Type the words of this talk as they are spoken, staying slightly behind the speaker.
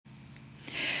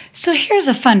So here's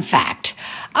a fun fact.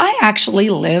 I actually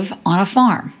live on a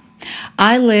farm.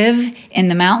 I live in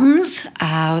the mountains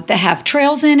that have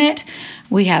trails in it.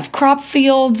 We have crop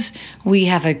fields. We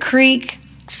have a creek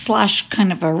 /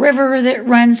 kind of a river that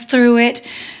runs through it.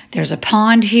 There's a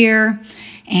pond here.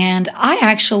 And I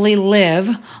actually live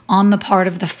on the part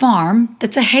of the farm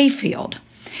that's a hayfield.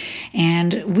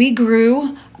 And we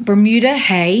grew Bermuda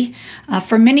hay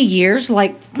for many years,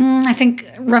 I think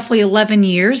roughly 11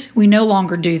 years. We no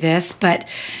longer do this,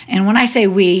 and when I say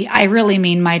we, I really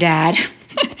mean my dad.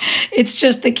 It's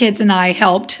just the kids and I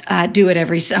helped do it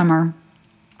every summer.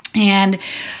 And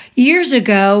years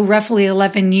ago, roughly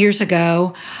 11 years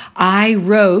ago, I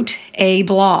wrote a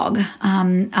blog.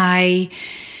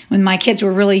 When my kids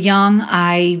were really young,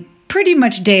 I pretty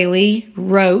much daily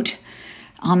wrote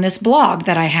on this blog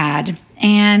that I had.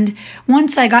 And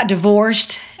once I got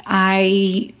divorced,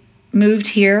 I moved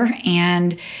here,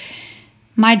 and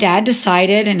my dad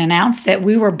decided and announced that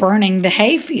we were burning the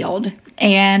hayfield.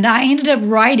 And I ended up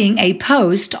writing a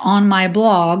post on my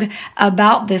blog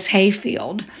about this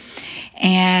hayfield.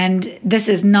 And this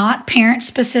is not parent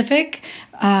specific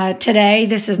today.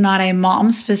 This is not a mom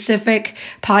specific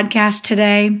podcast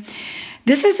today.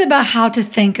 This is about how to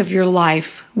think of your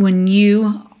life when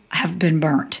you have been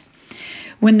burnt.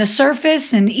 When the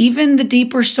surface and even the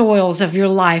deeper soils of your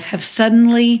life have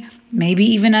suddenly, maybe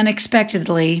even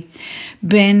unexpectedly,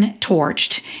 been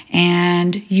torched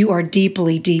and you are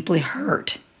deeply, deeply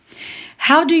hurt.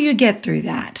 How do you get through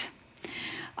that?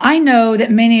 I know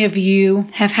that many of you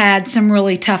have had some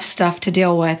really tough stuff to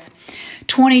deal with.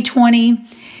 2020,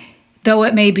 though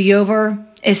it may be over,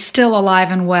 is still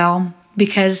alive and well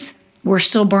because we're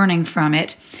still burning from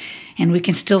it and we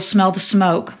can still smell the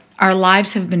smoke. Our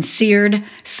lives have been seared,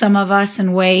 some of us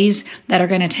in ways that are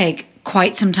going to take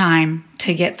quite some time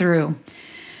to get through.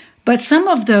 But some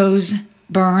of those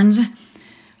burns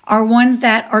are ones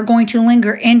that are going to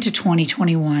linger into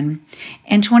 2021.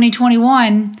 And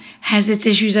 2021 has its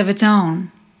issues of its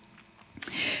own.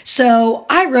 So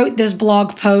I wrote this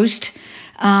blog post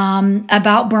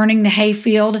about burning the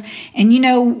hayfield. And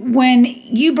when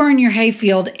you burn your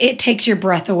hayfield, it takes your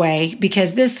breath away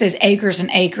because this is acres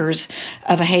and acres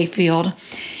of a hayfield.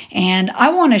 And I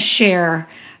want to share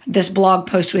this blog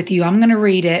post with you. I'm going to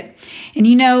read it. And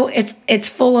it's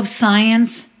full of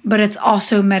science, but it's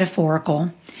also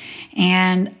metaphorical.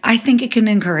 And I think it can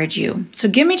encourage you. So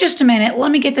give me just a minute. Let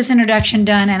me get this introduction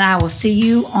done, and I will see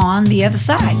you on the other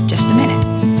side. Just a minute.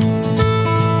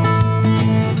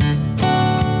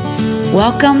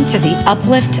 Welcome to the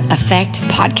Uplift Effect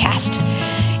podcast.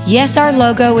 Yes, our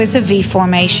logo is a V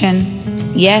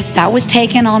formation. Yes, that was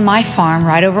taken on my farm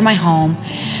right over my home.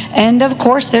 And of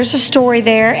course, there's a story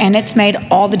there, and it's made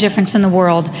all the difference in the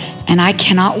world. And I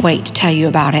cannot wait to tell you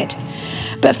about it.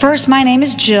 But first, my name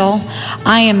is Jill.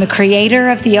 I am the creator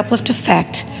of the Uplift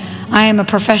Effect. I am a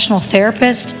professional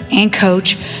therapist and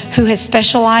coach who has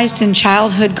specialized in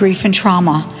childhood grief and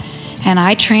trauma. And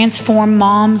I transform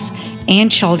moms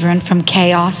and children from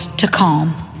chaos to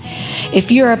calm.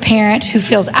 If you're a parent who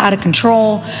feels out of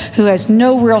control, who has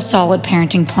no real solid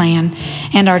parenting plan,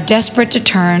 and are desperate to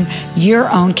turn your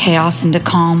own chaos into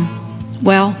calm,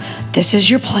 well, this is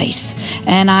your place,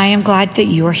 and I am glad that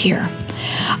you are here.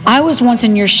 I was once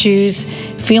in your shoes,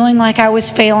 feeling like I was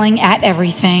failing at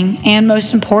everything, and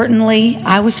most importantly,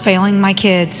 I was failing my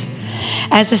kids.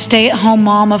 As a stay-at-home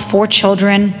mom of 4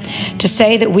 children, to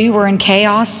say that we were in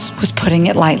chaos was putting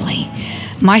it lightly.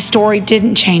 My story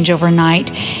didn't change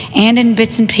overnight, and in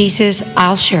bits and pieces,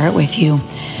 I'll share it with you.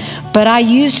 But I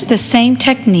used the same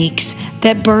techniques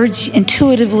that birds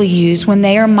intuitively use when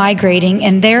they are migrating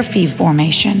in their feed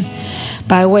formation,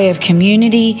 by way of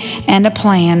community and a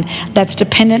plan that's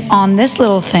dependent on this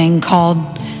little thing called,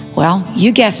 well,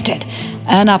 you guessed it,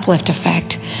 an uplift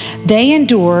effect. They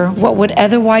endure what would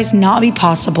otherwise not be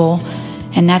possible,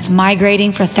 and that's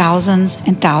migrating for thousands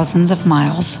and thousands of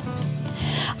miles.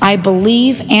 I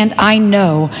believe and I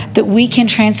know that we can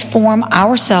transform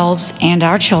ourselves and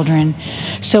our children.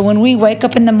 So when we wake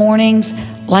up in the mornings,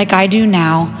 like I do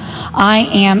now, I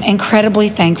am incredibly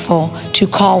thankful to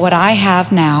call what I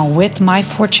have now with my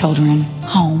 4 children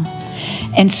home.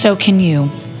 And so can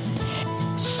you.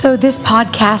 So this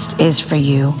podcast is for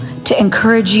you, to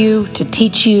encourage you, to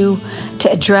teach you,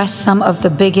 to address some of the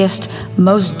biggest,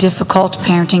 most difficult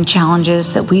parenting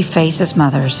challenges that we face as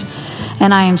mothers.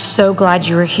 And I am so glad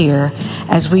you are here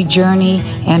as we journey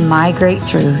and migrate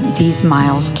through these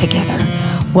miles together.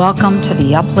 Welcome to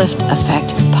the Uplift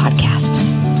Effect podcast.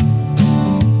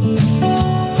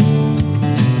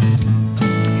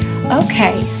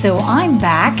 Okay, so I'm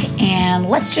back and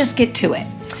let's just get to it.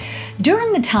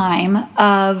 During the time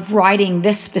of writing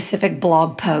this specific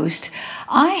blog post,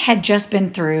 I had just been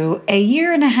through a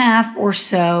year and a half or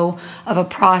so of a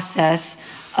process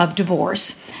of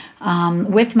divorce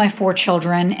with my 4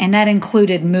 children, and that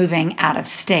included moving out of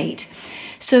state.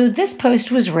 So this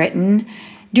post was written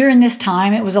during this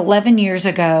time. It was 11 years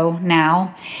ago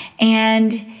now,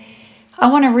 and I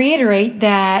want to reiterate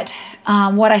that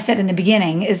what I said in the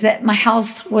beginning is that my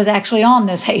house was actually on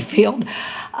this hayfield.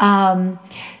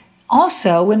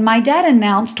 Also, when my dad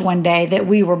announced one day that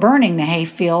we were burning the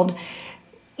hayfield,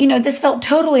 this felt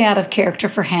totally out of character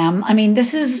for him. I mean,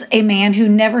 this is a man who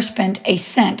never spent a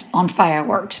cent on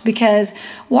fireworks, because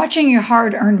watching your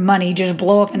hard-earned money just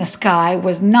blow up in the sky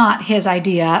was not his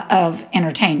idea of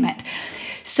entertainment.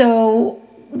 So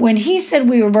when he said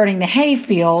we were burning the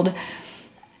hayfield,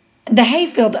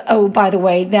 oh, by the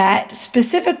way, that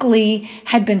specifically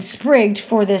had been sprigged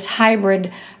for this hybrid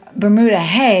Bermuda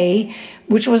hay,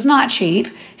 which was not cheap,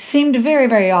 seemed very,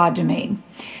 very odd to me.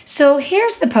 So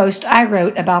here's the post I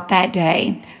wrote about that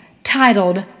day,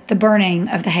 titled The Burning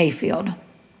of the Hayfield.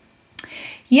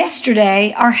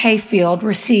 Yesterday, our hayfield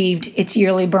received its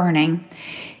yearly burning.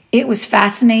 It was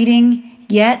fascinating,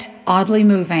 yet oddly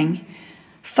moving.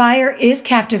 Fire is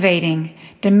captivating,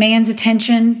 demands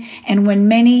attention, and when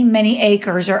many, many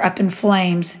acres are up in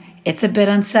flames, it's a bit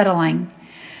unsettling.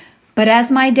 But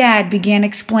as my dad began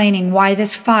explaining why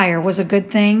this fire was a good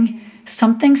thing,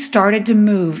 something started to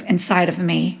move inside of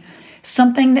me,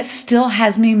 something that still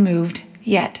has me moved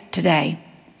yet today.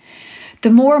 The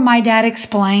more my dad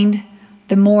explained,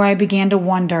 the more I began to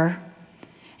wonder.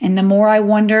 And the more I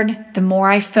wondered, the more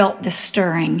I felt the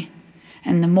stirring.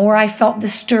 And the more I felt the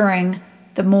stirring,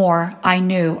 the more I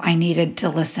knew I needed to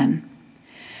listen.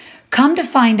 Come to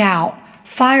find out,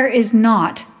 fire is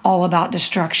not all about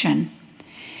destruction.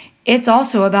 It's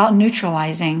also about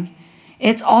neutralizing.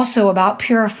 It's also about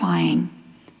purifying.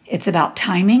 It's about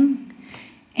timing,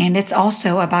 and it's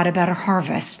also about a better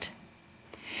harvest.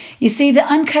 You see, the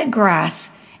uncut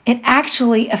grass, it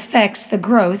actually affects the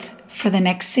growth for the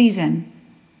next season.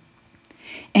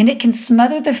 And it can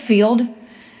smother the field,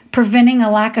 preventing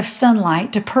a lack of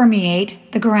sunlight to permeate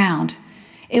the ground.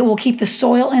 It will keep the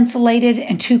soil insulated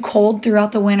and too cold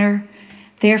throughout the winter,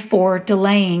 therefore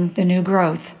delaying the new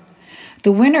growth.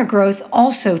 The winter growth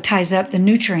also ties up the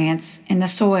nutrients in the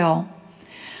soil.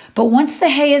 But once the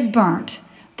hay is burnt,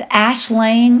 the ash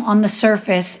laying on the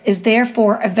surface is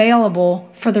therefore available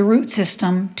for the root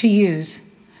system to use.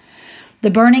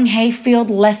 The burning hayfield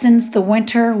lessens the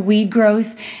winter weed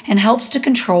growth and helps to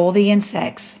control the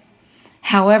insects.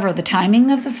 However, the timing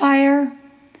of the fire,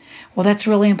 well, that's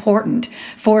really important.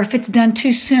 For if it's done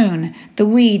too soon, the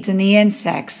weeds and the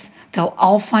insects, they'll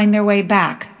all find their way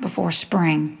back before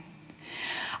spring.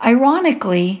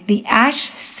 Ironically, the ash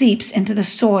seeps into the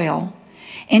soil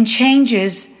and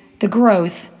changes the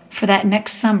growth for that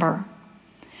next summer.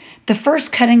 The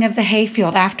first cutting of the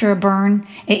hayfield after a burn,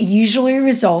 it usually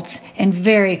results in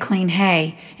very clean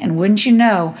hay. And wouldn't you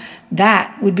know,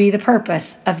 that would be the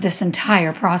purpose of this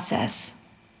entire process.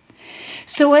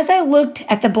 So as I looked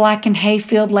at the blackened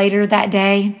hayfield later that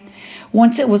day,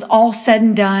 once it was all said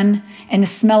and done, and the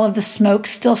smell of the smoke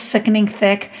still sickening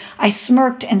thick, I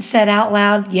smirked and said out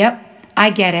loud, "Yep, I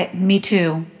get it, me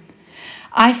too."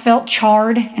 I felt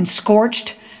charred and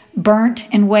scorched, burnt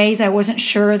in ways I wasn't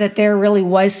sure that there really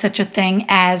was such a thing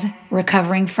as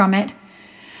recovering from it.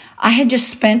 I had just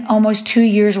spent almost 2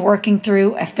 years working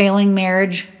through a failing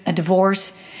marriage, a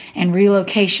divorce, and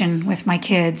relocation with my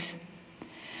kids.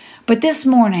 But this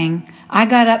morning, I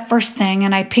got up first thing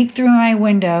and I peeked through my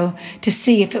window to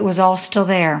see if it was all still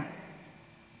there.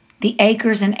 The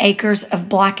acres and acres of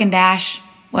blackened ash,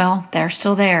 well, they're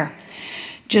still there,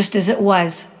 just as it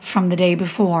was from the day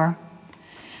before.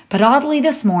 But oddly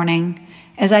this morning,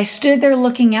 as I stood there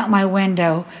looking out my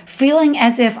window, feeling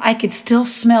as if I could still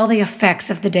smell the effects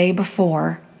of the day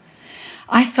before,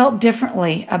 I felt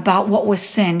differently about what was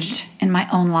singed in my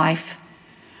own life.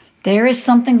 There is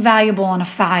something valuable in a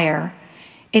fire.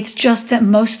 It's just that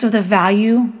most of the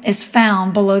value is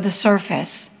found below the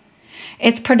surface.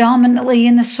 It's predominantly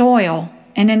in the soil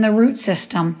and in the root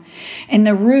system. And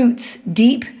the roots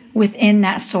deep within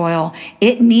that soil,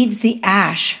 it needs the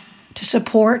ash to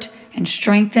support and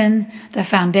strengthen the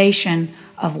foundation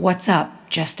of what's up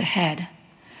just ahead.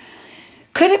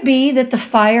 Could it be that the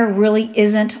fire really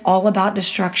isn't all about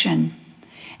destruction,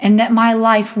 and that my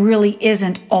life really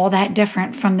isn't all that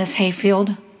different from this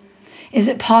hayfield? Is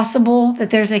it possible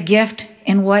that there's a gift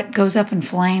in what goes up in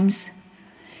flames?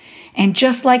 And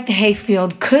just like the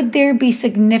hayfield, could there be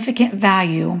significant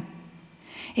value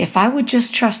if I would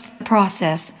just trust the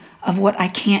process of what I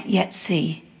can't yet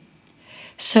see?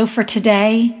 So for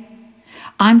today,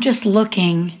 I'm just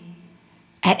looking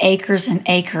at acres and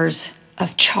acres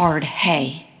of charred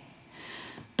hay.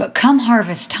 But come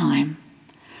harvest time,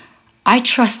 I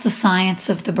trust the science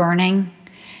of the burning.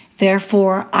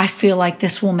 Therefore, I feel like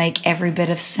this will make every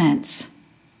bit of sense.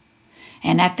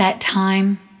 And at that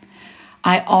time,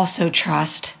 I also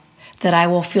trust that I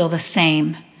will feel the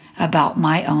same about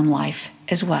my own life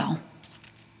as well.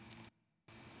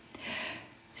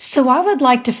 So I would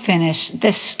like to finish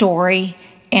this story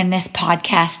and this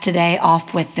podcast today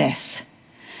off with this.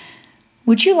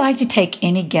 Would you like to take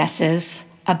any guesses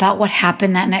about what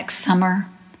happened that next summer?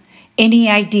 Any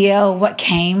idea what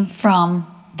came from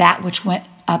that which went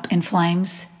up in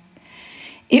flames?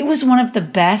 It was one of the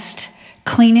best,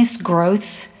 cleanest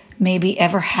growths maybe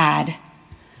ever had.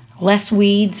 Less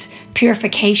weeds,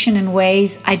 purification in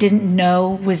ways I didn't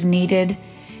know was needed,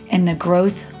 and the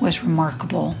growth was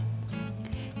remarkable.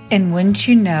 And wouldn't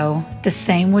you know, the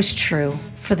same was true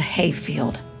for the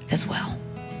hayfield as well.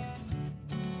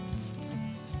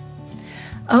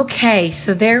 Okay,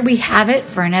 so there we have it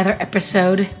for another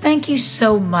episode. Thank you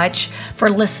so much for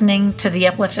listening to the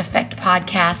Uplift Effect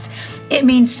podcast. It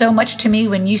means so much to me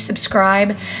when you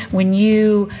subscribe, when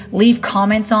you leave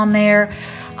comments on there.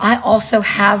 I also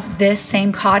have this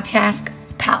same podcast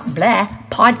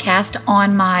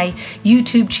on my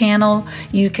YouTube channel.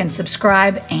 You can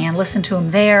subscribe and listen to them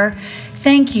there.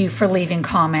 Thank you for leaving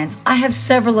comments. I have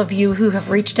several of you who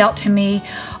have reached out to me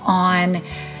on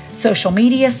social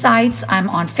media sites. I'm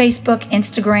on Facebook,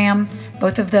 Instagram,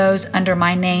 both of those under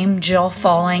my name, Jill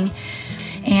Falling.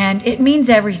 And it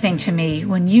means everything to me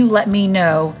when you let me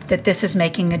know that this is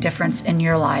making a difference in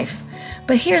your life.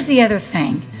 But here's the other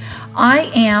thing.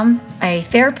 I am a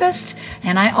therapist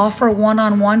and I offer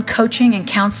one-on-one coaching and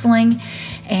counseling.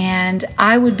 And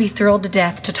I would be thrilled to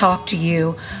death to talk to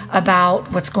you about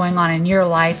what's going on in your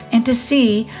life and to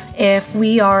see if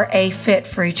we are a fit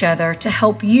for each other to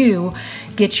help you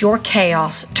get your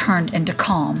chaos turned into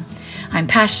calm. I'm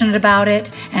passionate about it,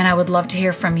 and I would love to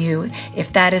hear from you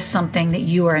if that is something that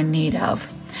you are in need of.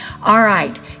 All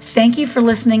right. Thank you for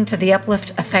listening to the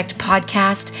Uplift Effect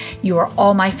podcast. You are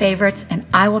all my favorites, and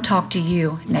I will talk to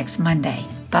you next Monday.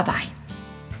 Bye-bye.